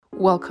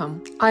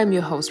Welcome. I'm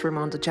your host,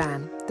 Ramonda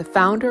Jan, the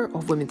founder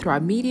of Women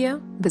Thrive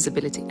Media,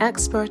 visibility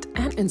expert,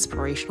 and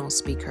inspirational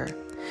speaker.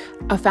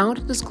 I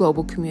founded this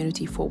global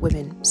community for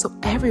women so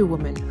every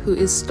woman who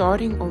is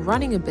starting or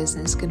running a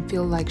business can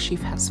feel like she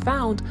has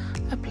found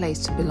a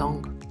place to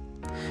belong.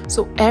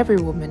 So every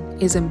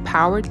woman is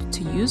empowered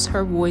to use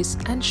her voice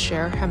and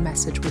share her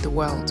message with the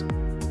world.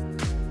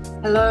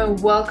 Hello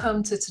and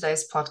welcome to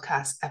today's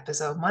podcast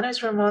episode. My name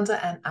is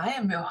Ramonda and I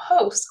am your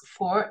host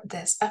for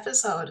this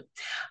episode.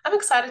 I'm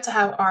excited to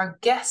have our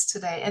guest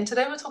today, and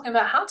today we're talking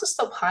about how to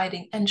stop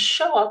hiding and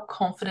show up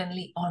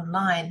confidently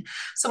online.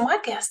 So my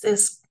guest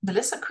is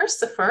Melissa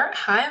Christopher.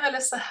 Hi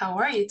Melissa, how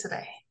are you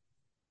today?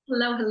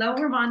 Hello,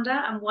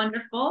 Ramonda. I'm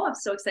wonderful. I'm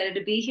so excited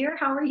to be here.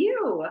 How are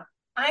you?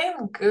 I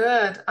am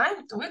good.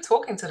 We're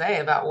talking today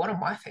about one of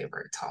my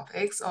favorite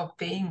topics of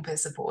being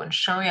visible and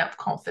showing up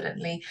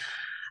confidently.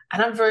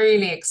 And I'm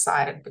really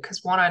excited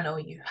because one, I know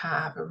you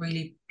have a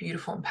really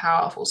beautiful and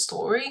powerful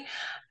story,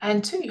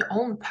 and two, your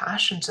own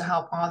passion to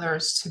help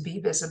others to be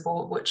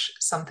visible, which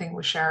is something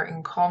we share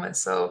in common.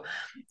 So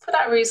for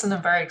that reason,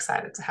 I'm very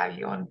excited to have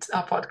you on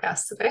our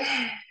podcast today.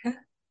 I'm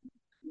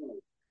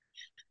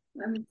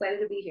excited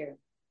to be here.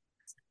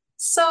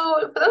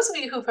 So, for those of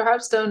you who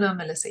perhaps don't know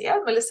Melissa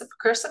yet, Melissa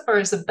Christopher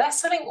is a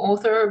best-selling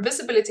author,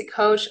 visibility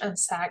coach, and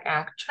SAG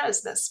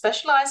actress that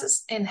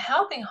specializes in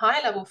helping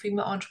high-level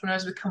female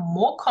entrepreneurs become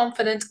more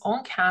confident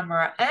on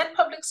camera and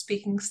public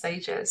speaking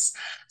stages.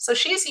 So,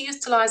 she's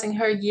utilizing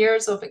her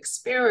years of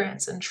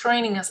experience and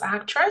training as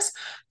actress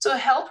to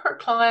help her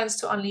clients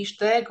to unleash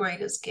their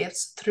greatest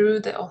gifts through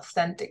their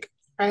authentic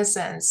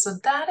presence. So,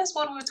 that is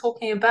what we're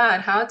talking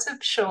about, how to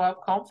show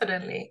up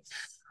confidently.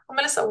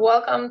 Melissa,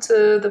 welcome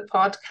to the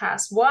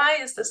podcast. Why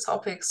is this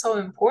topic so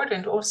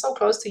important or so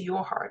close to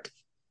your heart?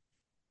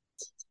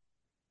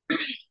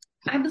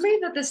 I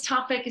believe that this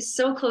topic is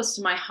so close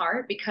to my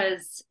heart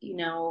because,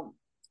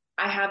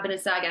 I have been a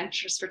SAG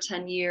actress for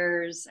 10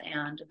 years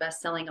and a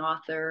best-selling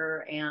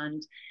author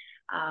and,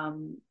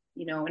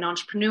 an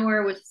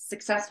entrepreneur with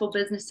successful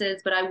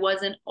businesses, but I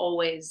wasn't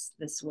always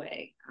this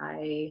way.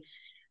 I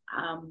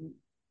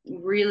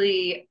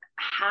really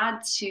had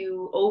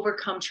to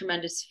overcome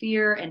tremendous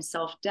fear and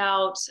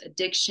self-doubt,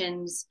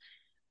 addictions,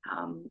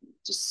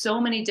 just so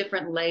many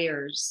different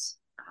layers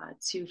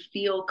to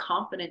feel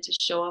confident to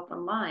show up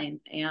online.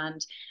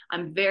 And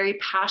I'm very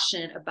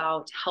passionate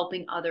about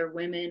helping other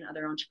women,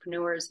 other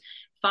entrepreneurs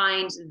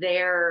find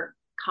their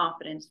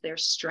confidence, their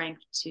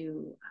strength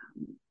to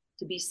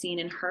be seen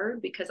and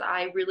heard, because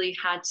I really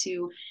had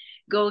to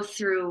go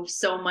through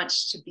so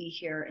much to be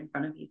here in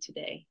front of you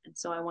today. And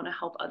so I want to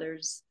help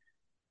others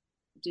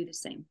do the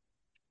same.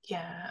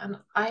 Yeah, and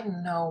I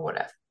know what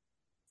a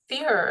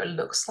fear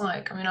looks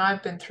like. I mean,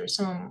 I've been through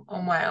some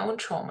of my own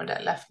trauma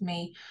that left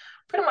me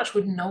pretty much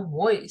with no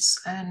voice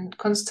and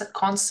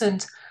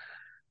constant,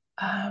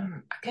 I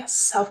guess,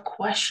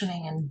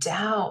 self-questioning and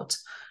doubt.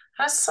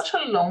 That's such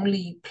a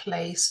lonely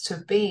place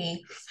to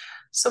be.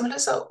 So,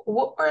 Melissa,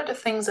 what were the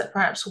things that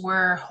perhaps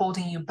were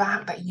holding you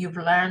back that you've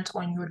learned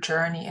on your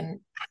journey, and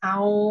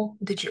how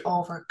did you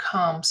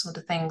overcome some of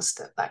the things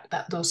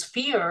that those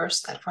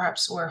fears that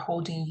perhaps were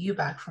holding you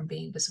back from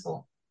being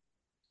visible?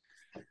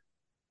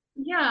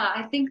 Yeah,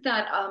 I think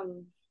that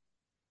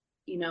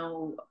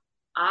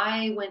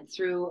I went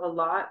through a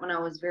lot when I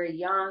was very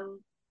young,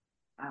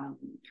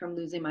 from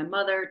losing my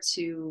mother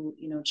to,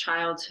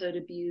 childhood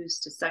abuse,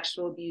 to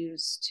sexual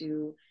abuse,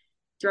 to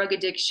drug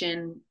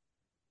addiction,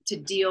 to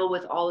deal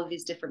with all of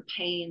these different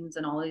pains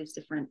and all of these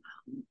different,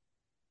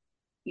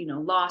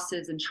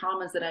 losses and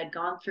traumas that I'd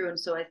gone through. And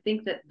so I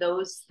think that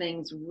those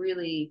things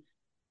really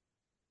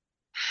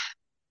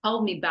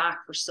held me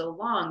back for so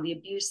long. The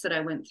abuse that I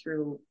went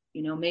through,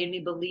 made me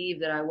believe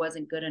that I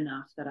wasn't good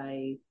enough, that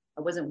I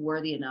wasn't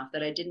worthy enough,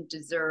 that I didn't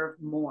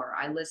deserve more.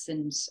 I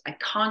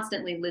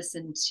constantly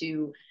listened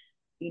to,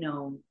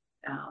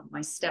 my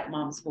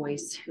stepmom's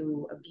voice,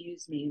 who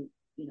abused me,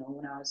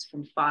 when I was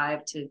from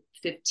 5 to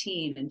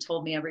 15, and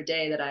told me every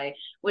day that I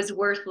was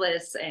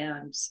worthless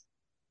and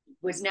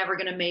was never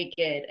going to make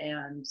it,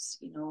 and,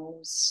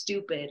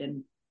 stupid.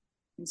 And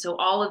so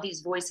all of these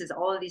voices,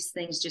 all of these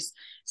things just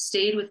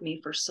stayed with me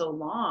for so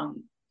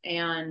long.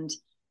 And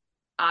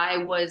I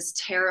was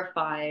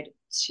terrified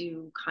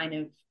to kind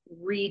of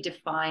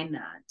redefine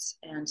that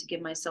and to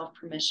give myself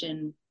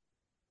permission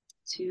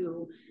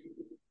to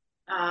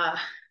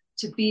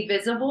be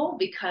visible,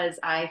 because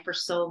I for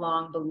so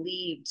long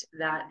believed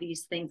that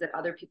these things that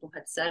other people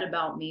had said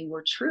about me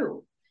were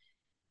true.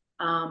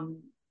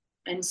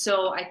 And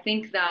so I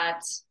think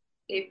that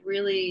it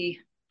really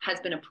has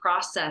been a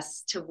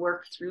process to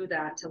work through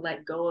that, to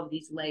let go of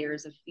these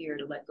layers of fear,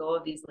 to let go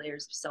of these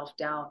layers of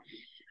self-doubt.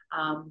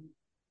 And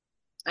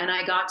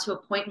I got to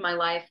a point in my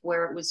life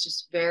where it was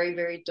just very,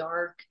 very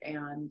dark,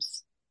 and,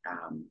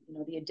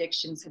 the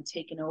addictions had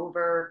taken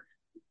over.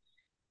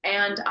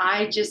 And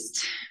I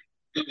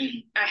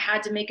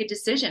had to make a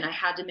decision. I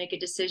had to make a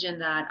decision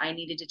that I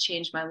needed to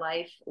change my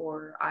life,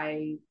 or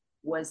I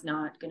was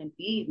not going to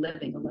be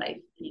living a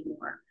life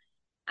anymore.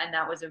 And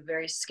that was a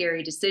very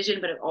scary decision,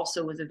 but it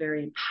also was a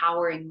very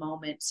empowering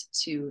moment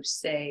to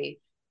say,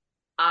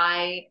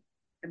 I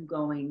am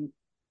going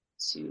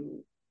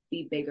to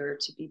be bigger,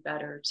 to be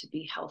better, to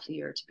be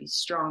healthier, to be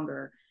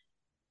stronger.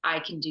 I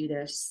can do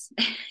this.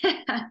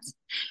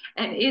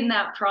 And in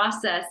that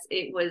process,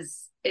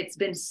 it's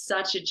been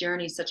such a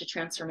journey, such a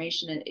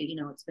transformation. And,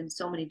 it's been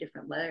so many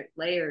different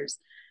layers.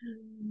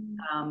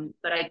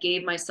 But I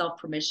gave myself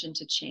permission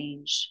to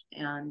change.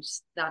 And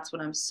that's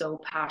what I'm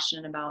so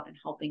passionate about, and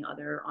helping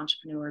other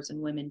entrepreneurs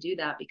and women do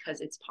that,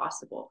 because it's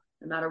possible.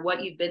 No matter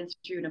what you've been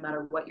through, no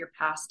matter what your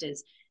past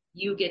is,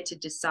 you get to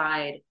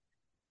decide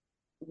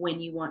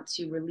when you want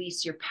to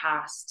release your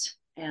past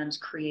and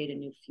create a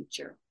new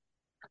future.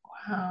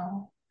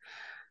 Wow.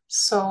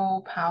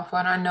 So powerful.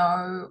 And I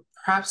know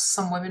perhaps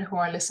some women who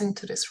are listening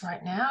to this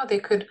right now, they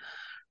could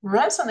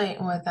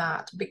resonate with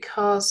that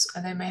because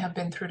they may have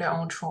been through their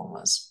own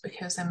traumas,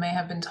 because they may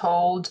have been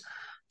told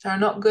they're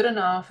not good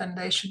enough and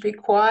they should be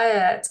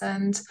quiet.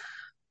 And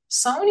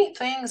so many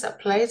things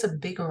that plays a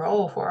big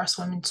role for us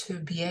women to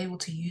be able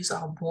to use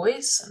our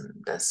voice.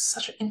 And that's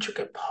such an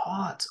intricate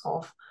part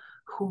of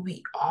who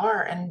we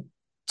are, and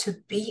to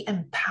be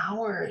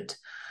empowered.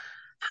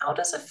 How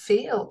does it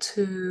feel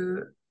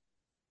to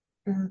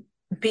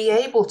be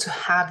able to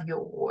have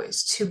your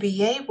voice, to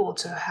be able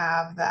to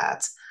have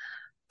that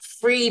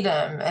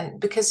freedom? And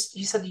because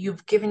you said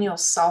you've given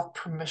yourself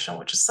permission,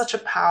 which is such a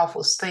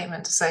powerful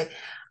statement to say,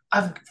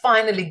 I've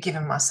finally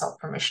given myself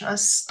permission. I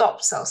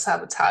stopped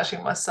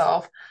self-sabotaging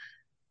myself.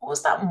 What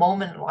was that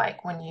moment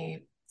like when you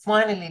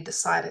finally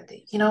decided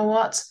that, you know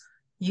what,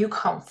 you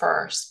come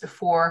first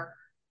before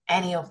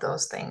any of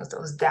those things,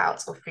 those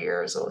doubts or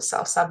fears or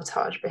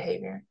self-sabotage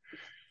behavior?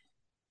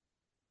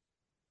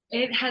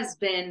 It has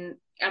been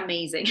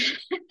amazing.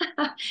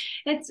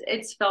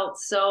 It's felt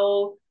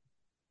so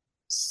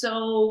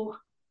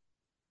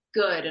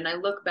good. And I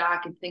look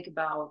back and think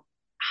about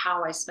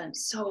how I spent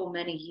so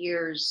many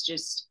years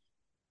just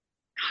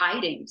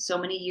hiding, so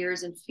many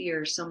years in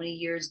fear, so many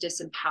years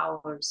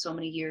disempowered, so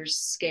many years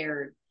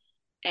scared.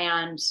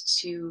 And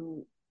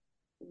to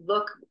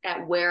look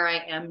at where I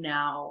am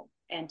now,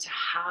 and to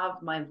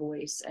have my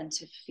voice, and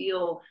to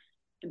feel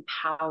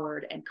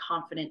empowered and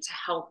confident to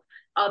help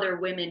other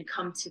women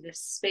come to this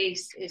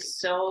space is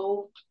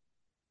so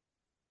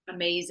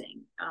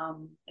amazing.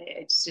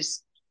 It's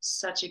just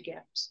such a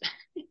gift,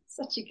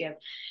 such a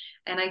gift.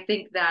 And I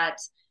think that,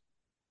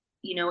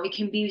 it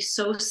can be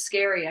so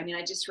scary. I mean,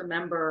 I just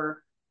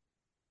remember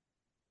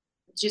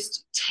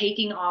just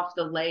taking off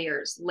the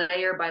layers,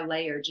 layer by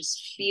layer,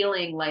 just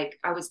feeling like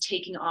I was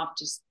taking off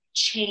just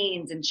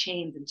chains and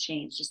chains and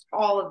chains, just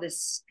all of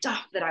this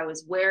stuff that I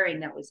was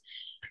wearing that was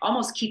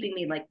almost keeping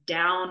me like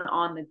down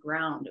on the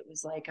ground. It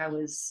was like I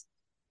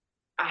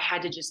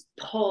had to just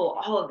pull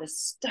all of this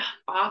stuff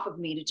off of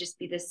me to just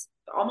be this,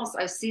 almost,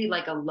 I see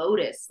like a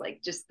lotus,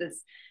 like just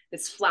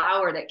this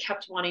flower that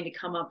kept wanting to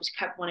come up,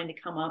 kept wanting to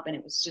come up. And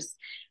it was just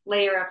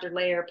layer after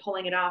layer,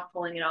 pulling it off,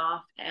 pulling it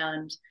off.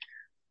 And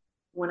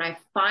when I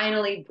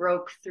finally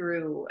broke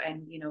through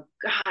and,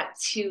 got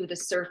to the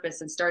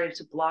surface and started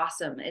to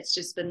blossom, it's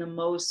just been the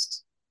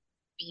most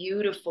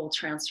beautiful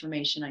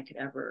transformation I could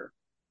ever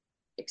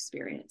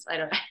experience.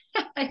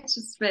 It's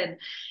just been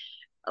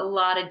a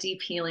lot of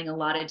deep healing, a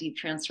lot of deep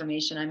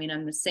transformation. I mean,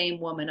 I'm the same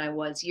woman I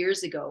was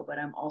years ago, but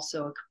I'm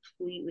also a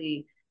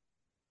completely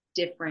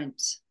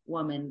different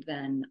woman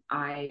than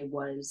I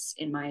was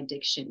in my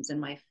addictions and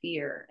my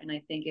fear. And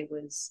I think it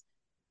was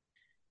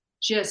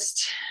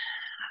just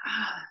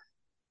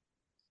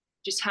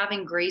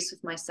having grace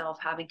with myself,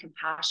 having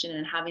compassion,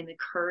 and having the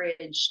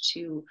courage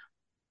to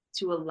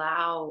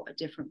allow a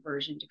different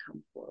version to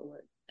come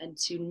forward, and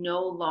to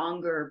no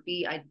longer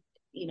be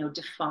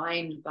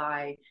defined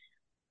by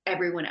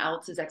everyone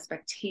else's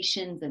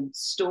expectations and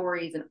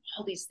stories and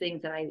all these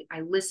things that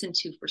I listened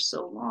to for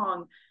so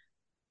long,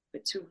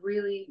 but to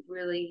really,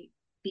 really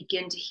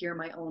begin to hear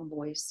my own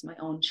voice, my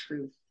own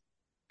truth,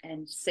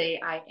 and say,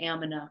 I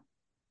am enough.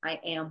 I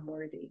am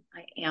worthy.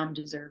 I am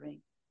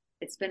deserving.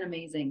 It's been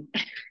amazing.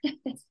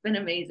 It's been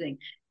amazing.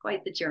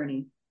 Quite the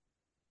journey.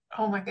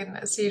 Oh my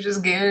goodness, you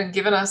just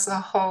given us a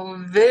whole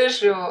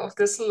visual of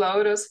this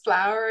lotus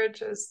flower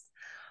just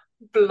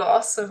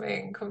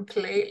blossoming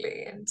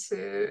completely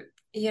into,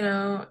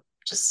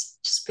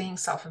 just being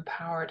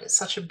self-empowered. It's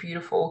such a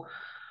beautiful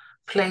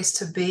place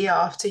to be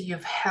after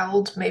you've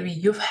held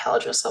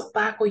yourself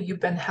back, or you've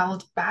been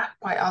held back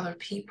by other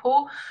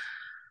people.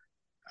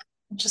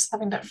 Just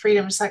having that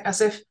freedom, it's like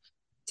as if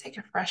take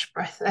a fresh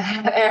breath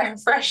air,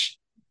 fresh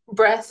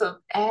breath of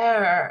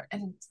air,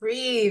 and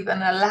breathe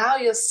and allow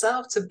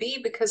yourself to be.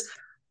 Because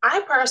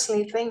I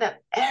personally think that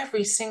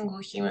every single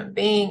human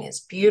being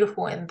is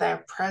beautiful in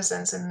their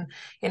presence and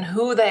in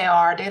who they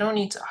are. They don't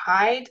need to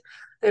hide.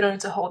 They don't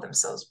need to hold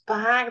themselves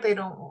back. They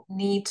don't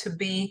need to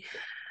be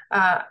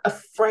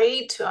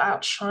afraid to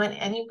outshine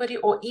anybody,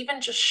 or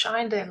even just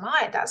shine their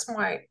light. That's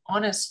my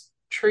honest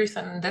truth,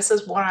 and this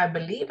is what I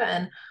believe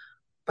in.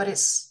 But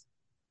it's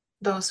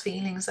those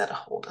feelings that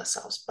hold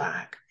ourselves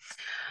back.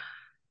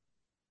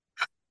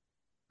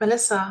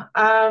 Melissa,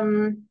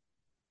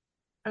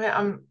 I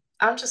mean,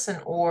 I'm just in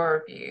awe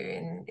of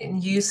you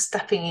and you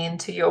stepping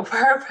into your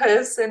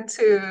purpose,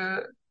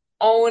 into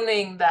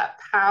owning that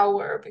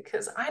power,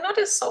 because I know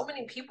there's so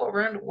many people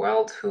around the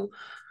world who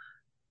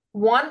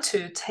want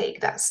to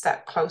take that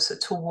step closer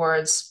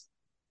towards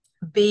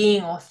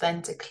being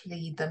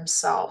authentically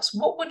themselves.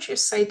 What would you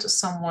say to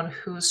someone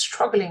who's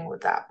struggling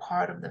with that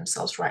part of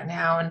themselves right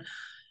now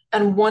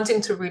and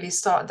wanting to really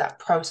start that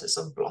process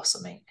of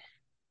blossoming?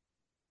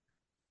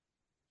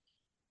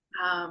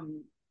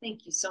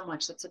 Thank you so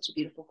much. That's such a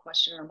beautiful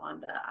question,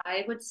 Armanda.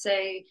 I would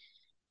say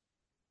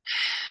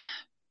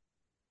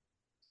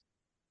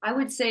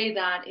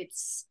that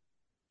it's,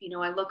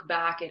 I look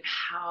back at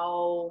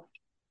how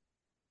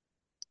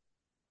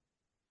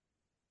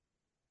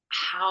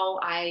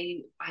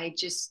I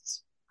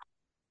just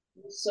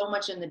was so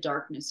much in the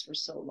darkness for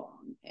so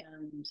long,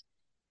 and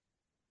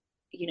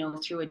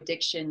through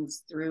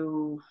addictions,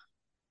 through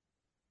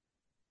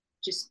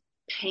just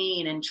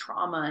pain and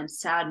trauma and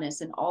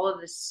sadness and all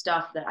of this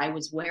stuff that I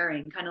was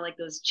wearing, kind of like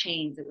those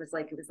chains. It was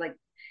like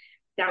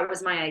that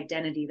was my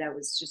identity. That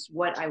was just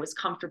what I was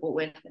comfortable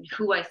with and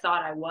who I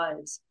thought I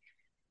was.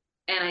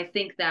 And I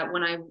think that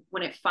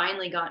when it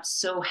finally got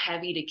so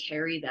heavy to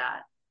carry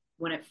that,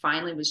 when it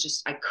finally was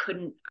just, I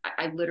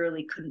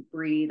literally couldn't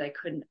breathe.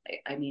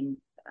 I mean,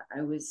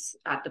 I was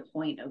at the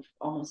point of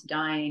almost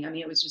dying. I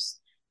mean, it was just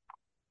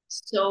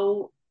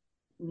so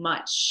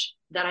much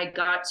that I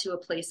got to a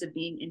place of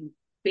being in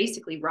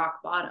basically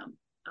rock bottom.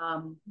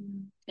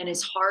 And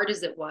as hard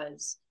as it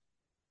was,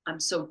 I'm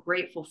so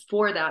grateful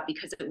for that,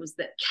 because it was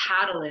the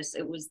catalyst.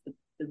 It was the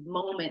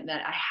moment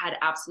that I had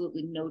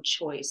absolutely no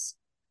choice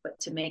but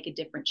to make a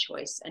different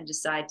choice and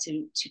decide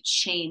to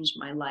change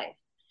my life.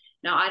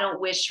 Now, I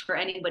don't wish for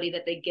anybody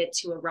that they get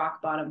to a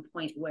rock bottom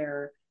point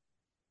where,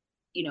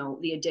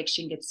 the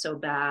addiction gets so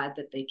bad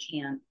that they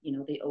can't,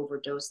 they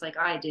overdose like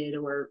I did,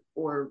 or,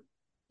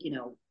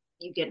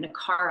 you get in a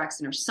car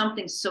accident or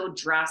something so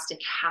drastic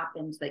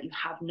happens that you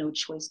have no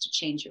choice to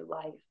change your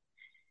life.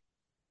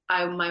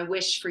 My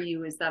wish for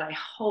you is that I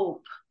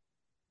hope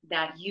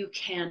that you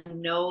can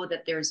know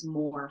that there's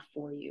more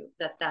for you,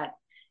 that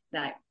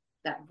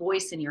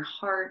voice in your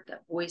heart,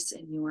 that voice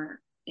in your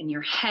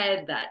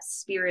head, that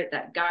spirit,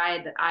 that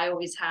guide that I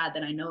always had,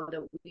 that I know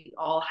that we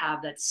all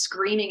have, that's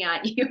screaming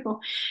at you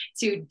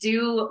to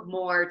do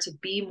more, to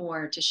be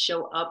more, to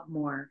show up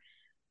more.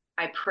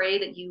 I pray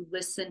that you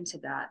listen to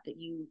that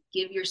you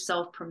give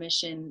yourself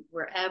permission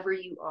wherever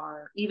you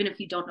are, even if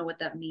you don't know what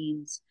that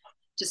means,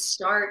 to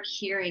start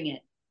hearing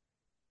it,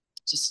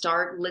 to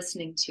start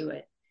listening to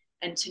it,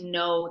 and to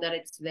know that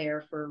it's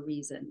there for a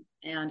reason.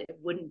 And it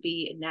wouldn't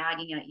be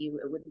nagging at you,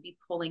 it wouldn't be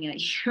pulling at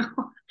you,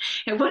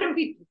 it wouldn't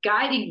be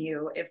guiding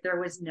you if there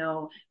was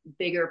no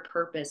bigger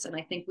purpose. And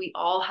I think we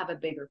all have a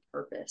bigger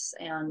purpose.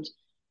 And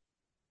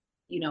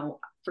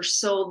for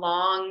so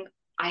long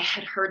I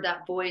had heard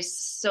that voice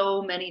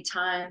so many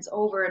times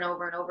over and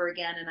over and over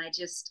again. And I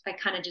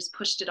kind of just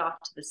pushed it off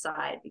to the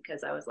side,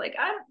 because I was like,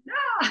 I don't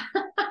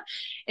know,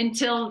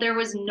 until there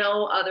was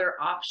no other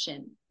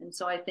option. And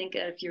so I think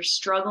if you're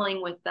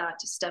struggling with that,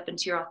 to step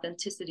into your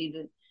authenticity,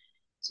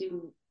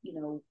 to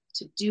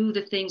do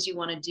the things you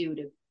want to do,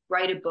 to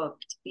write a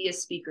book, to be a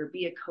speaker,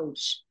 be a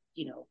coach,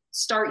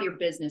 start your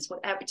business,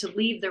 whatever, to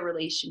leave the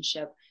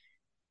relationship.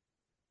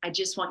 I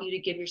just want you to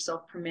give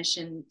yourself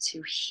permission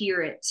to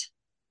hear it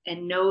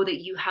and know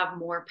that you have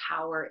more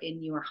power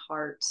in your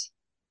heart,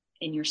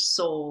 in your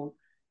soul,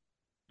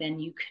 than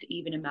you could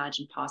even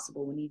imagine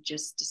possible, when you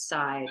just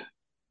decide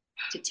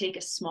to take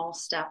a small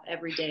step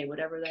every day,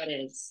 whatever that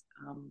is.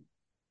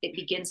 It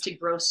begins to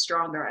grow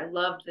stronger. I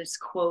loved this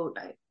quote.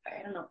 I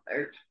don't know, I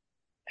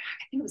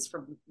think it was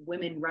from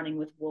Women Running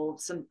with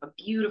Wolves, a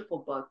beautiful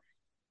book.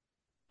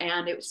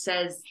 And it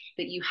says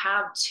that you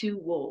have two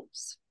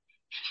wolves,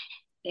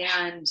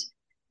 and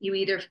you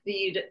either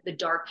feed the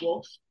dark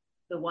wolf,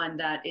 the one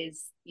that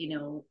is,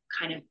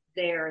 kind of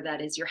there, that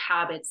is your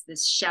habits,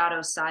 this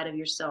shadow side of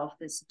yourself,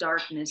 this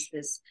darkness,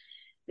 this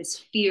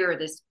fear,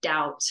 this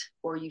doubt,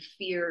 or you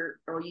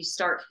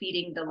start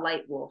feeding the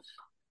light wolf,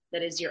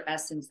 that is your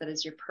essence, that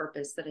is your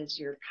purpose, that is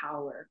your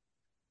power.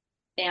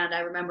 And I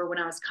remember when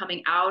I was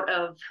coming out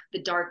of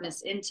the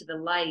darkness into the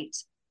light,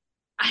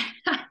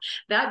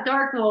 that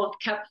dark wolf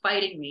kept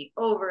fighting me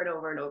over and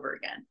over and over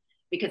again,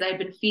 because I'd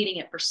been feeding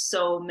it for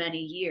so many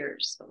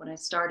years. But when I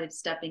started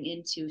stepping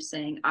into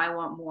saying, I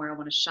want more, I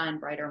want to shine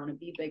brighter, I want to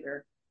be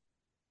bigger,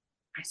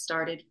 I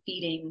started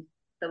feeding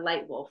the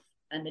light wolf,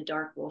 and the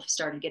dark wolf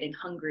started getting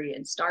hungry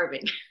and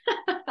starving.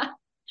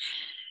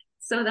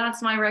 So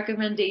that's my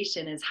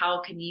recommendation, is how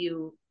can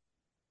you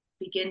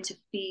begin to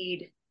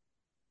feed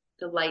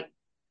the light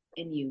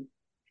in you,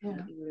 Yeah.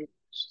 that you wish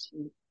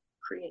to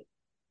create.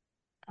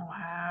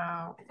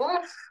 Wow.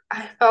 Oof.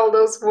 I felt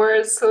those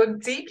words so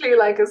deeply,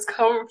 like it's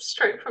come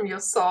straight from your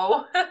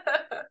soul.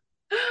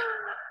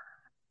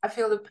 I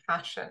feel the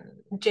passion.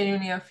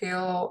 Genuinely, I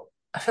feel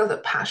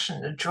the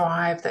passion, the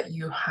drive that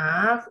you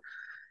have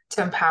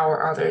to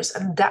empower others.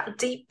 And that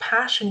deep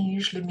passion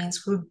usually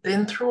means we've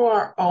been through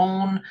our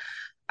own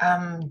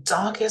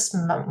darkest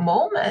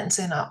moments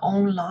in our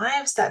own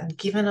lives that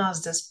given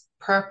us this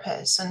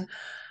purpose. And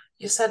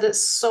you said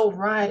it's so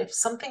right. If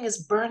something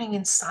is burning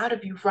inside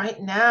of you right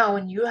now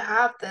and you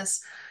have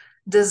this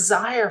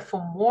desire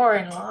for more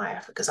in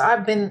life, because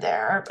I've been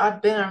there. I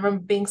remember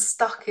being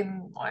stuck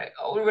in my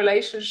old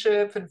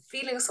relationship and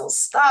feeling so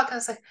stuck. And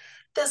it's like,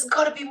 there's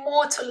got to be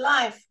more to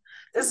life.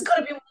 There's got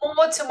to be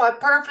more to my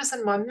purpose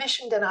and my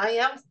mission than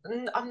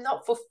I'm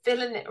not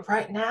fulfilling it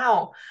right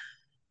now.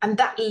 And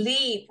that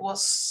leap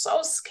was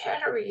so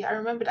scary. I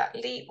remember that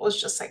leap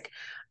was just like,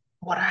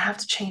 would I have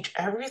to change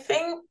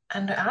everything?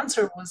 And the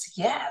answer was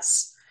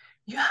yes.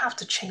 You have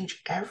to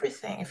change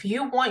everything. If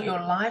you want your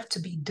life to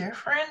be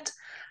different,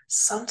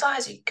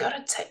 sometimes you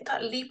gotta take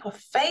that leap of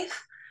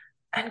faith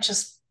and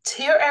just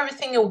tear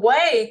everything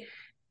away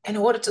in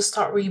order to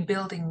start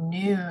rebuilding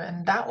new.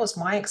 And that was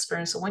my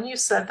experience. So when you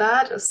said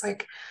that, it's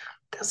like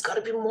there's got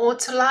to be more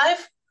to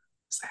life.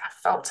 It's like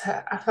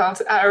I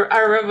felt it. I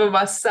remember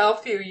myself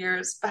a few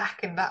years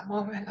back in that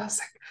moment. I was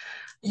like,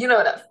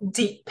 that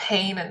deep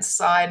pain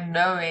inside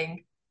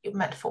knowing you're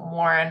meant for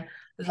more, and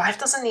life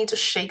doesn't need to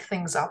shake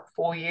things up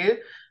for you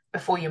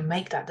before you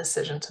make that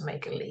decision to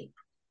make a leap.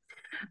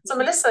 So, Mhm.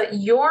 Melissa,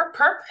 your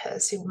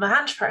purpose, your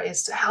mantra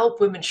is to help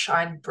women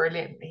shine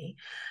brilliantly.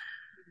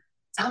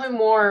 Tell me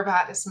more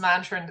about this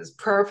mantra and this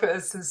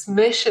purpose, this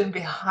mission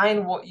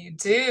behind what you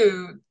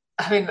do.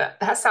 I mean,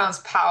 that sounds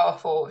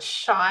powerful.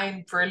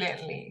 Shine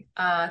brilliantly.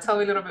 Tell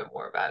me a little bit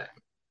more about it.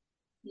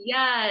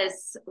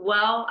 Yes.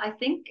 Well, I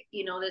think,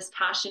 this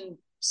passion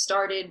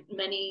started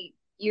many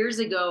years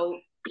ago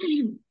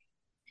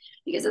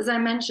because as I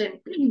mentioned,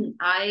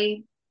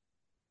 I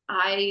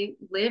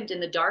lived in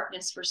the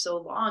darkness for so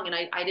long and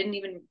I didn't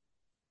even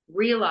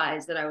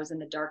realize that I was in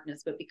the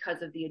darkness, but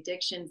because of the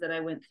addictions that I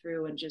went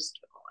through and just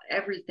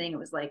everything, it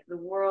was like the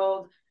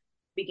world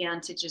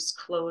began to just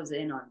close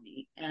in on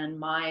me and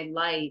my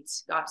light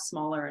got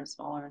smaller and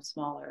smaller and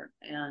smaller.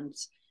 And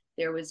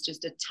there was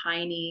just a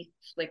tiny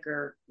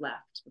flicker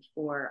left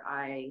before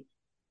I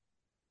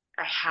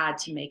had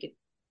to make a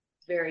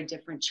very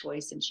different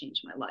choice and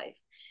change my life.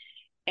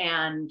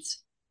 And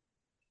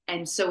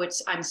so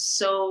I'm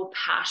so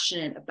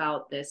passionate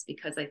about this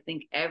because I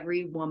think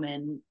every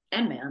woman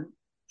and man,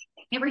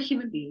 every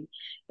human being,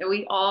 that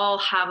we all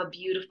have a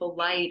beautiful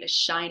light, a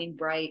shining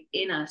bright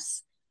in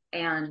us.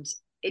 And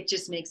it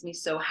just makes me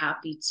so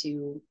happy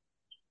to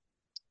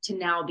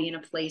now be in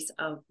a place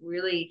of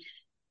really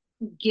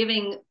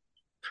giving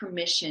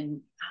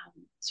permission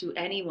to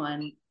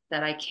anyone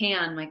that I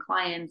can, my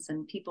clients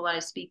and people that I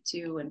speak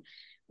to and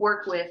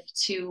work with,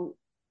 to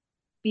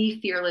be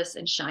fearless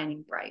and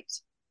shining bright.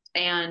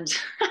 And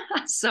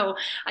so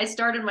I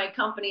started my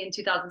company in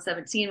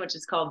 2017, which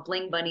is called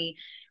Bling Bunny,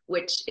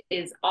 which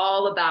is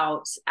all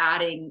about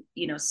adding,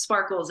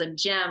 sparkles and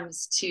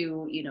gems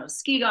to,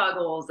 ski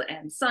goggles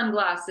and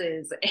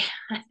sunglasses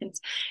and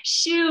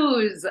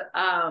shoes.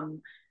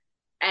 And,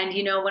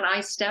 when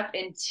I step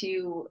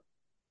into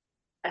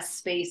a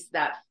space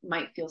that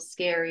might feel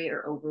scary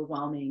or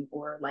overwhelming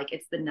or like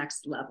it's the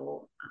next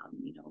level,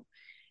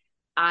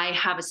 I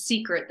have a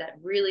secret that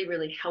really,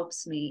 really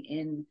helps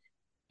me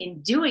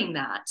in doing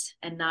that.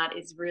 And that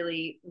is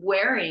really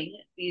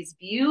wearing these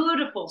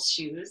beautiful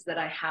shoes that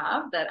I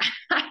have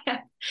I have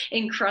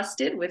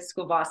encrusted with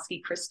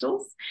Swarovski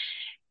crystals.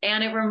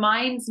 And it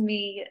reminds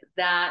me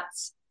that,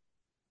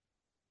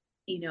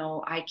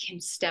 I can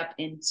step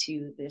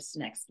into this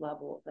next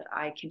level, that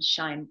I can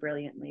shine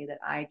brilliantly, that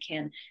I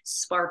can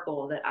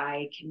sparkle, that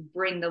I can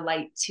bring the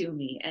light to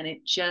me. And it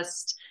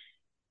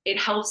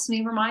helps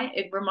me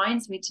it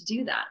reminds me to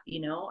do that.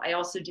 I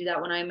also do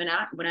that when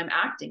when I'm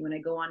acting, when I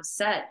go on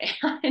set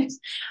and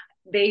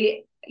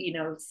they,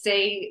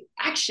 say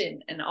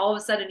action, and all of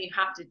a sudden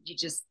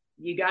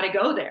you got to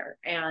go there,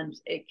 and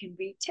it can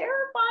be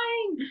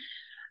terrifying.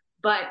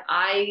 But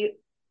I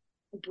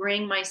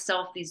bring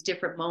myself these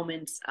different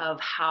moments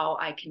of how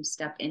I can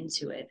step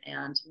into it.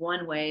 And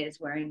one way is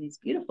wearing these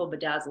beautiful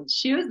bedazzled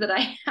shoes that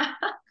I have.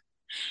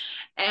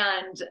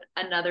 And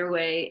another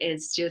way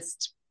is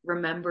just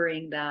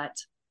remembering that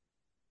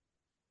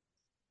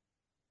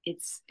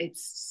it's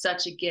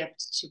such a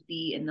gift to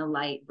be in the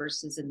light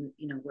versus in,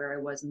 where I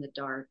was in the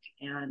dark.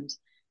 And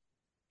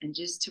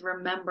just to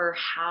remember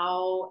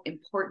how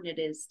important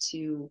it is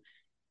to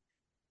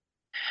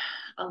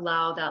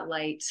allow that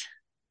light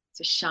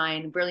to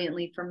shine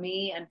brilliantly for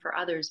me and for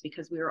others,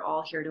 because we are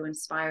all here to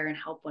inspire and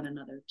help one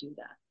another do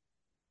that.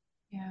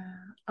 Yeah.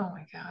 Oh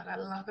my God, I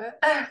love it.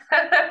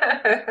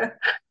 I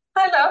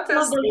love Love this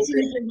those story.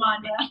 shoes,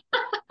 Ivania.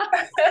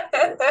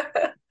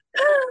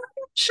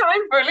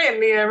 Shine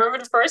brilliantly. I remember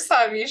the first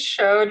time you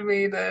showed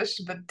me the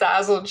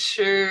bedazzled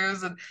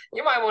shoes, and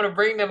you might want to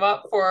bring them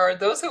up for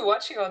those who are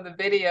watching on the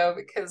video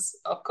because,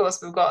 of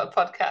course, we've got a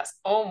podcast.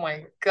 Oh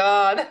my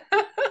God.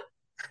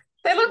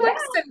 They look Yeah, like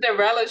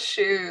Cinderella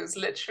shoes,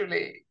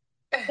 literally.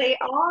 they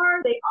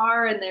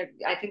are, and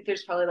I think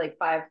there's probably like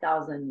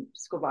 5,000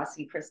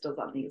 Swarovski crystals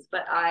on these.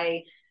 But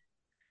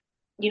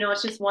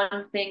it's just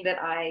one thing that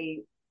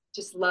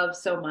just love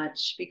so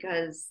much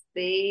because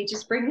they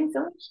just bring me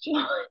so much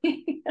joy.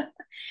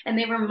 And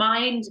they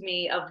remind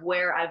me of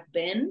where I've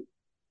been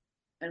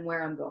and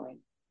where I'm going.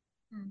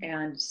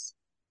 Mm.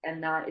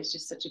 And that is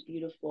just such a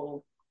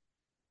beautiful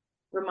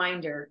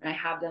reminder. And I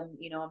have them,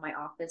 in my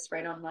office,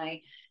 right on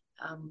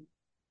um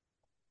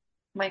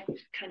my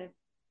kind of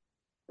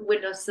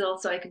windowsill,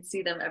 so I can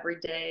see them every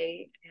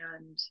day.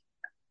 And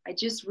I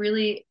just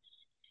really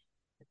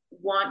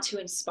want to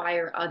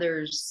inspire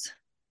others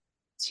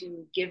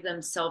to give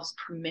themselves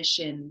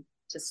permission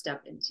to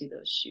step into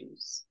those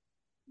shoes,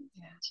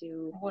 Yeah.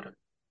 to What a,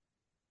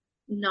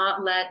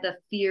 not let the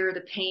fear,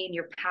 the pain,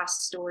 your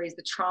past stories,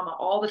 the trauma,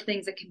 all the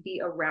things that can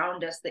be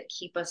around us that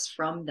keep us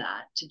from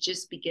that, to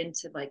just begin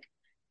to like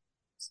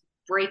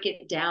break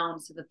it down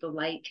so that the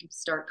light can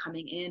start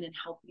coming in and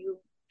help you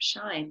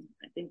shine.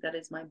 I think that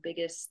is my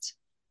biggest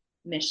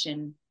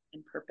mission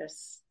and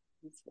purpose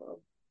in this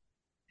world.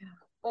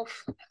 yeah.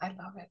 Oof, I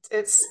love it.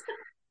 It's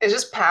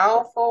just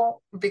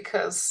powerful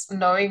because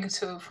knowing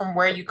to from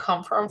where you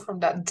come from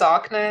that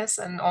darkness,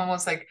 and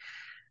almost like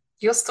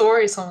your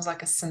story is almost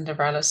like a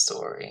Cinderella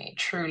story,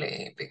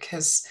 truly,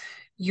 because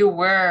you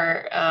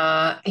were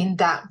in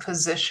that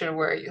position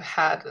where you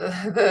had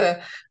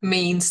the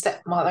mean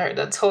stepmother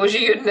that told you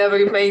you'd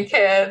never make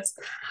it.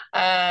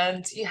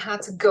 And you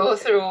had to go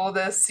through all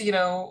this,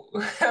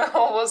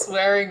 almost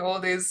wearing all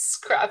these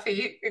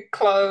scrappy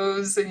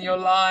clothes in your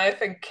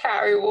life and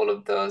carry all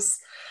of those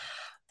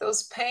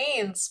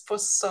pains for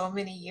so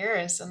many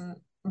years. And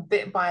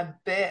bit by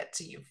bit,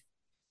 you've,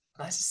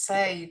 let's just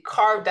say, you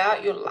carved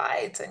out your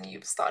light and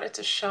you've started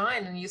to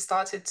shine and you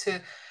started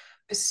to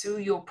pursue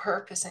your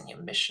purpose and your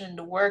mission in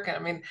the work. And I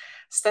mean,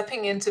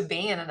 stepping into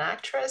being an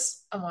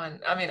actress, come on.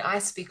 I mean, I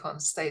speak on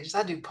stages,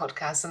 I do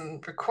podcasts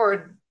and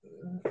record,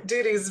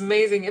 do these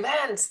amazing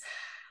events.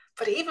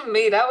 But even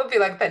me, that would be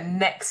like the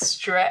next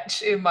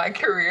stretch in my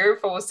career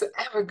if I was to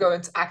ever go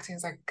into acting.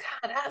 It's like,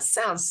 God, that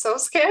sounds so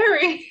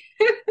scary.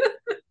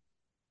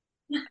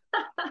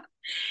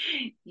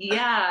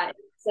 Yeah.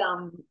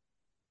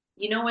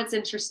 What's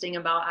interesting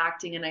about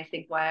acting, and I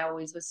think why I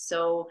always was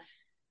so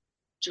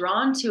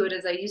drawn to it,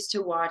 is I used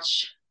to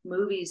watch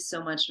movies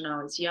so much when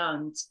I was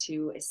young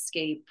to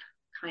escape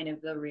kind of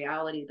the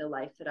reality, the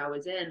life that I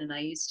was in. And I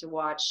used to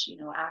watch,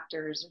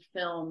 actors or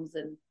films,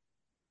 and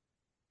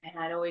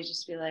I'd always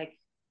just be like,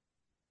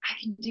 I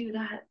can do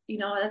that,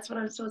 that's what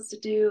I'm supposed to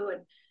do.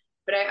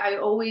 But I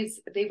always,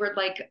 they were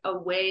like a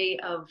way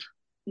of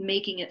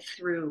making it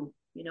through,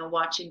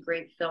 watching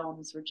great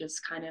films were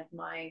just kind of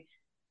my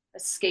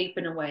escape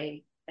in a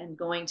way, and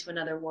going to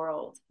another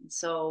world. And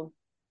so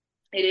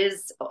it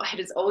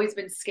has always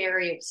been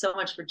scary, so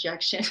much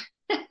rejection.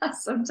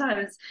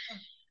 Sometimes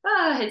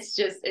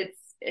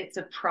it's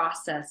a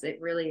process. It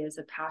really is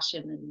a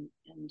passion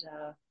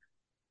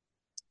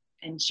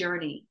and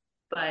journey.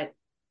 But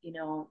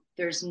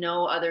there's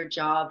no other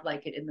job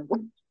like it in the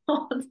world.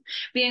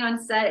 Being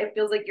on set, it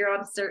feels like you're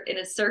in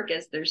a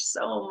circus. There's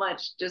so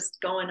much just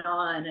going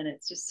on, and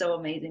it's just so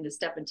amazing to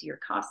step into your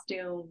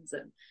costumes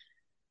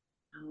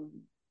um,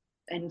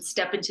 and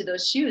step into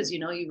those shoes.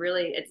 You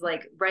really, it's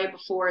like right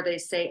before they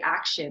say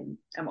action,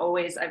 I'm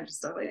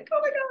just so like,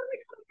 oh my God,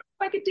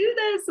 I could do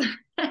this.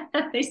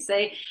 They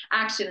say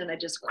action and I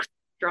just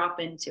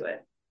drop into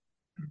it.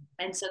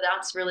 And so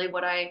that's really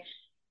what I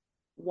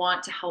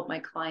want to help my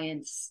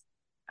clients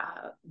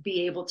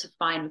be able to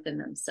find within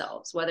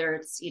themselves, whether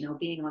it's,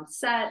 being on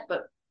set,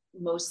 but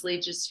mostly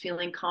just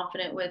feeling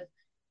confident with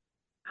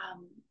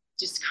um,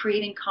 just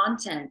creating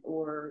content,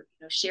 or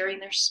sharing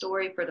their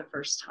story for the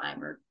first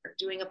time, or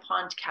doing a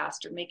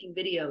podcast or making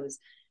videos,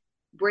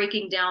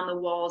 breaking down the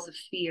walls of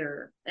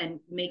fear and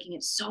making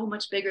it so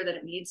much bigger than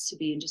it needs to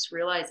be, and just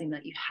realizing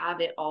that you have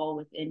it all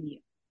within you.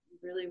 You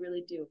really,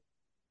 really do.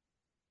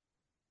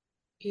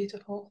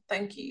 Beautiful.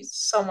 Thank you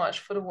so much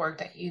for the work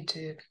that you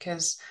do,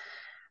 because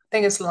I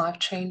think it's life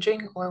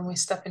changing when we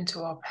step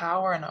into our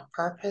power and our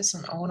purpose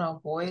and own our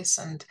voice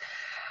and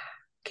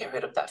get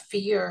rid of that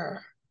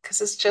fear,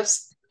 because it's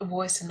just a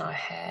voice in our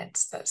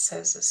heads that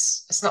says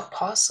it's not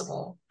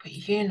possible, but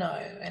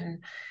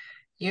and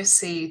you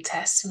see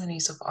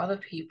testimonies of other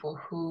people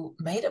who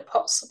made it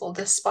possible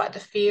despite the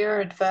fear,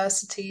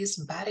 adversities,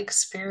 bad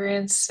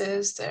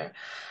experiences, the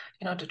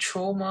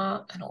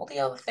trauma and all the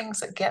other things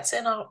that gets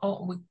in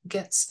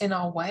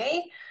our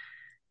way.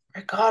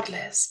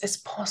 Regardless, it's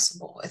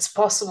possible. It's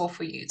possible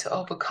for you to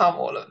overcome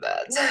all of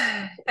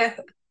that.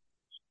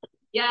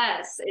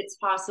 Yes, it's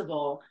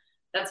possible.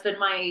 That's been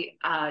my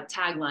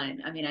tagline.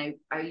 I mean, I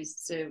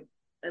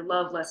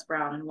love Les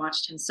Brown and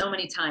watched him so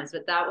many times,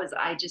 but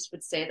I just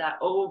would say that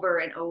over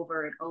and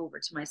over and over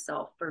to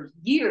myself for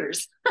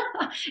years.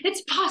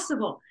 It's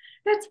possible.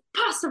 It's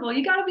possible.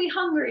 You got to be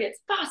hungry.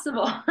 It's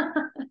possible.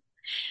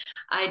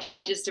 I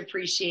just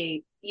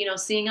appreciate,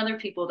 seeing other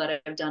people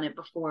that have done it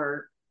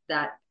before,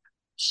 that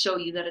show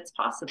you that it's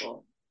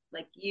possible.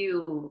 Like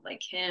you,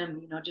 like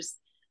him, just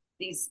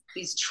these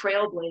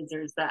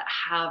trailblazers that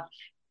have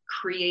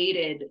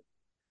created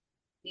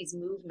these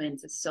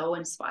movements is so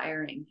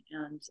inspiring.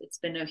 And it's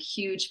been a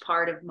huge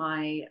part of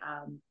my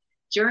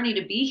journey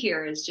to be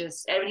here is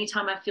just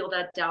anytime I feel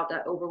that doubt,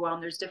 that overwhelm,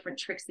 there's different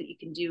tricks that you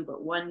can do.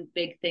 But one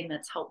big thing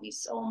that's helped me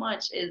so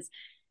much is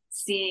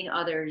seeing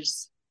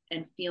others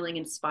and feeling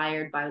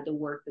inspired by the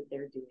work that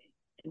they're doing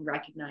and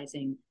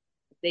recognizing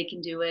if they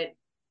can do it,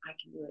 I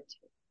can do it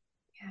too.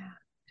 Yeah.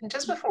 And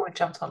just before we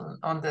jumped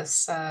on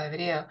this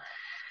video,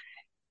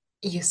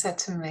 you said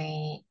to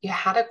me you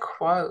had a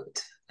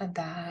quote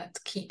that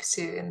keeps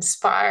you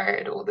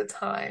inspired all the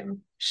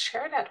time.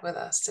 Share that with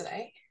us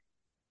today.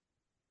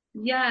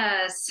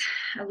 Yes,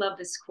 I love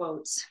this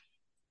quote.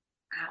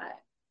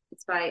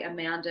 It's by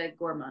Amanda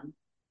Gorman.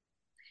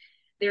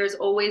 There is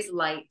always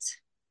light,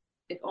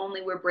 if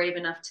only we're brave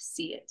enough to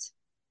see it,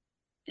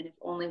 and if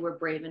only we're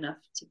brave enough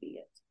to be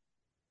it.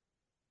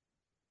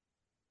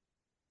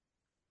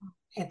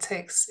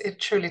 It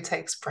truly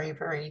takes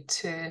bravery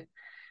to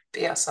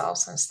be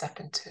ourselves and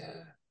step into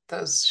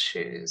those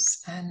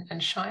shoes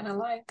and shine a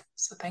light.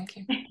 So thank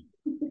you.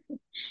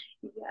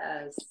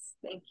 Yes,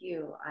 thank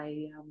you.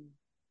 I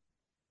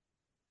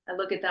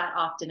look at that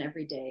often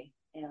every day.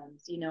 And,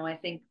 you know, I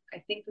think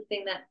the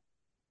thing that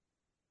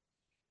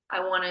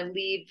I want to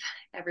leave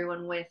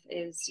everyone with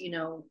is, you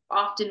know,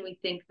 often we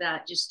think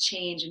that just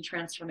change and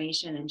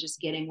transformation and just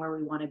getting where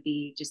we want to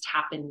be just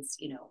happens,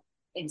 you know,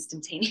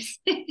 instantaneously.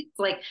 It's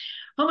like,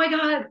 oh my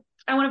God,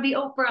 I want to be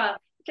Oprah.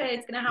 Okay,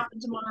 it's going to happen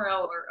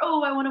tomorrow. Or,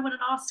 oh, I want to win an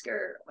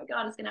Oscar. Oh my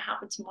God, it's going to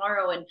happen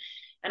tomorrow. And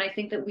I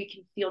think that we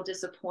can feel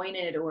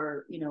disappointed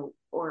or, you know,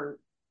 or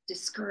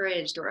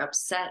discouraged or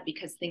upset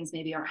because things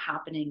maybe aren't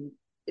happening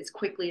as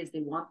quickly as they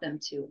want them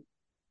to.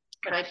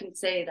 But I can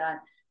say that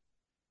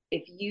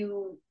if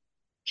you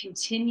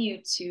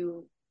continue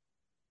to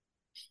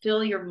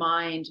fill your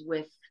mind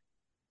with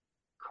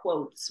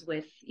quotes,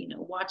 with, you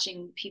know,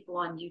 watching people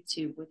on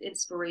YouTube, with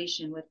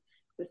inspiration, with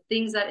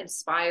things that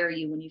inspire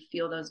you when you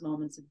feel those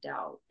moments of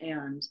doubt,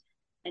 and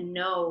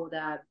know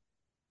that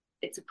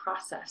it's a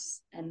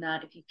process, and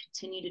that if you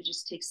continue to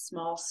just take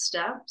small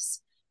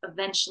steps,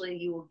 eventually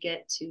you will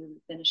get to the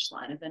finish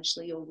line.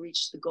 Eventually you'll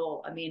reach the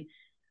goal. I mean,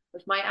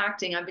 with my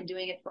acting, I've been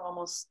doing it for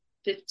almost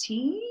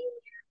 15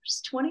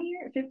 years, 20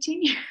 years,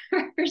 15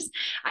 years.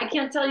 I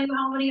can't tell you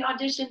how many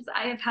auditions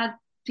I have had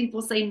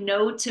people say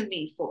no to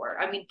me for.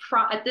 I mean,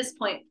 at this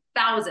point,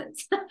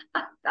 thousands,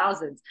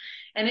 thousands.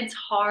 And it's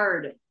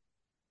hard.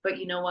 But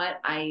you know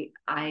what? I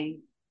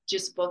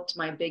just booked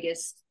my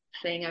biggest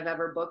thing I've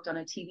ever booked on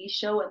a TV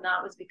show. And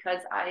that was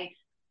because I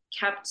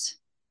kept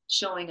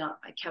showing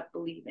up. I kept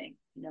believing,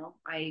 you know,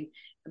 I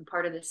am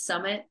part of this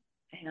summit.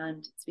 And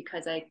it's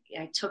because I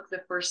took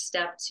the first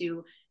step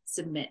to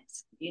submit,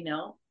 you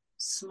know,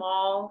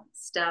 small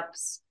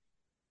steps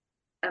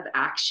of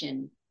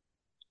action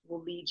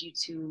will lead you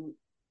to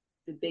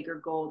the bigger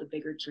goal, the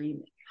bigger dream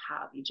that you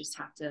have. You just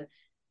have to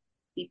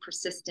be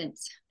persistent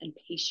and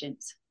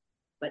patient.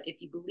 But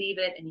if you believe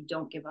it and you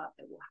don't give up,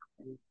 it will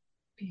happen.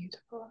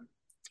 Beautiful.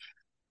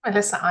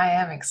 Melissa, I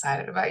am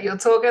excited about your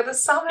talk at the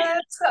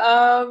summit.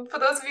 For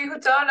those of you who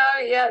don't know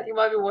yet, you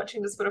might be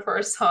watching this for the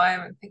first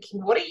time and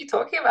thinking, what are you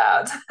talking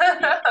about?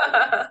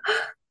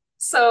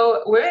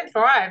 So Women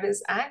Thrive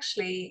is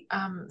actually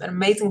an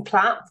amazing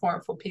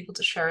platform for people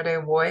to share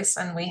their voice.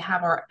 And we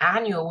have our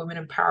annual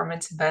Women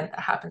Empowerment event that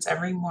happens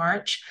every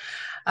March.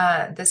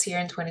 This year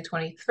in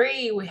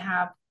 2023, we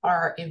have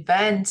our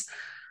event,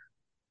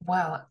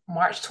 well,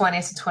 March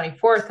 20th to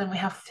 24th, and we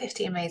have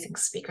 50 amazing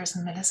speakers,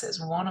 and Melissa is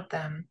one of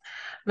them.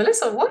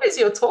 Melissa, what is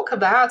your talk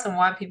about and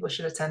why people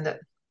should attend it?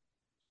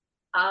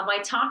 My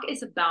talk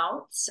is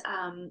about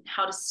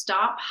how to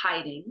stop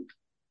hiding,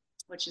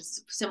 which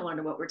is similar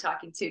to what we're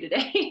talking to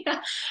today.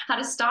 How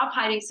to stop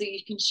hiding so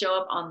you can show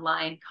up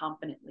online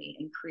confidently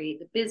and create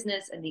the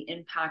business and the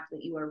impact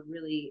that you are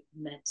really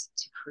meant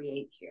to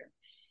create here.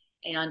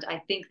 And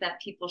I think that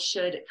people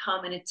should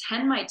come and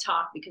attend my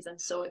talk because I'm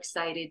so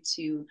excited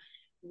to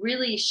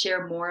really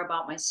share more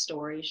about my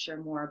story, share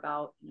more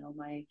about, you know,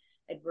 my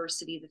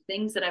adversity, the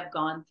things that I've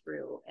gone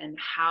through, and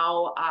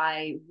how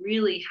I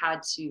really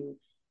had to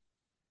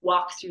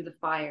walk through the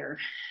fire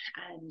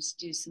and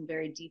do some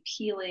very deep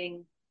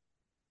healing,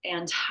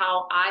 and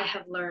how I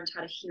have learned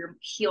how to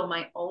heal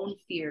my own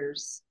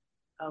fears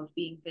of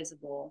being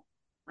visible,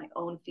 my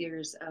own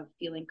fears of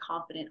feeling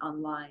confident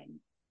online,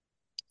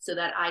 so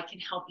that I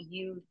can help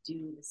you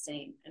do the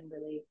same and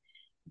really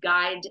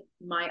guide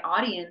my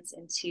audience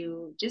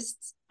into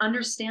just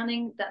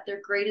understanding that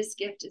their greatest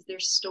gift is their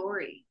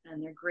story,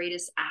 and their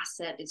greatest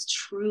asset is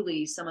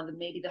truly some of the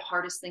maybe the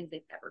hardest things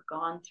they've ever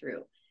gone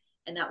through.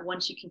 And that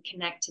once you can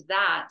connect to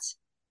that,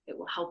 it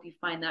will help you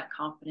find that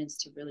confidence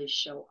to really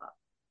show up,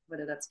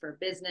 whether that's for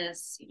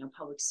business, you know,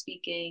 public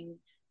speaking,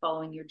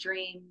 following your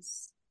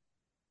dreams,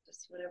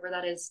 just whatever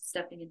that is,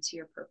 stepping into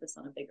your purpose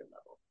on a bigger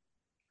level.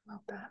 Love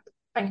that.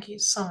 Thank you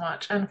so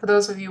much. And for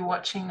those of you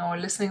watching or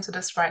listening to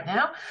this right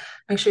now,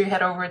 make sure you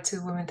head over to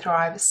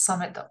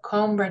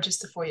womenthrivesummit.com,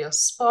 register for your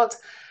spot.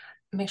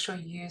 make sure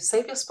you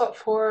save your spot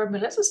for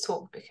Melissa's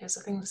talk, because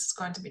I think this is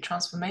going to be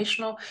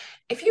transformational.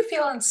 If you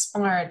feel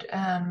inspired,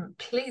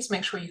 please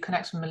make sure you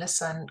connect with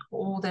Melissa, and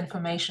all the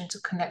information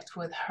to connect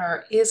with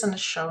her is in the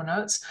show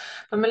notes.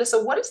 But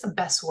Melissa, what is the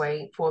best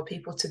way for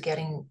people to get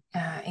in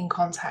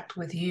contact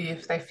with you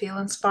if they feel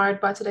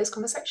inspired by today's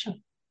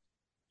conversation?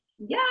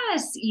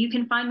 Yes, you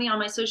can find me on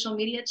my social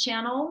media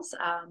channels.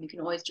 You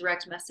can always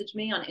direct message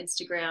me on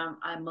Instagram.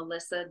 I'm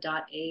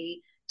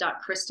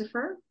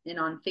melissa.a.christopher. And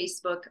on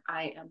Facebook,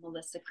 I am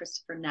Melissa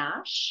Christopher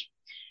Nash.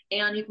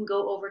 And you can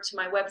go over to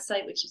my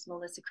website, which is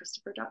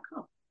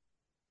melissachristopher.com.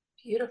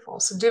 Beautiful.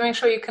 So do make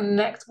sure you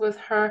connect with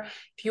her.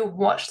 If you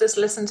watch this,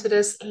 listen to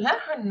this, let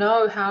her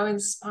know how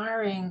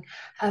inspiring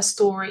her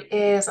story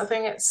is. I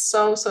think it's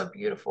so, so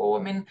beautiful.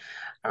 I mean,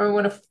 I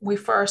remember when we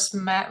first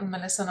met,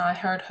 Melissa and I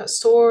heard her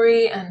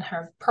story and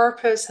her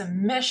purpose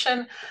and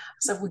mission. I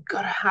said, we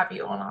got to have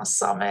you on our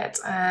summit.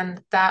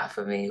 And that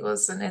for me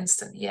was an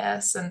instant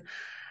yes. And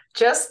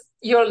just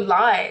your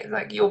light,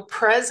 like your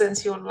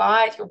presence, your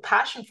light, your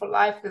passion for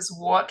life is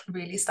what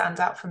really stands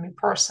out for me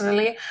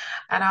personally.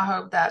 And I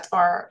hope that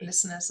our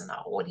listeners and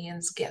our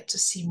audience get to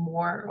see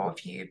more of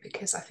you,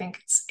 because I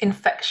think it's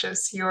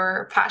infectious.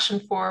 Your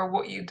passion for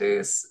what you do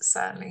is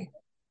certainly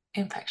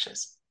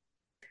infectious.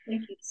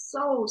 Thank you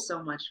so,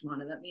 so much,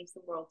 Mona. That means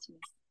the world to me.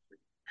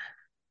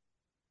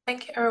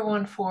 Thank you,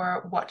 everyone,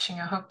 for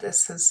watching. I hope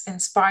this has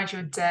inspired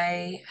your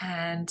day,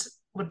 and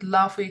would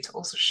love for you to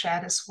also share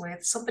this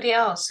with somebody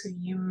else who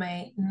you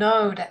may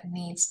know that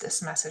needs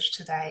this message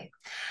today.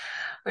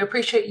 We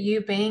appreciate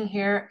you being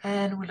here,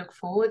 and we look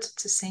forward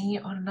to seeing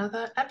you on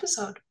another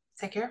episode.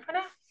 Take care for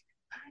now.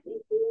 Bye.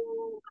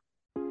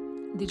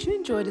 Did you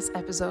enjoy this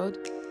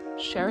episode?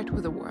 Share it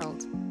with the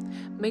world.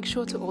 Make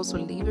sure to also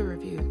leave a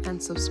review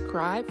and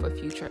subscribe for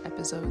future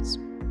episodes.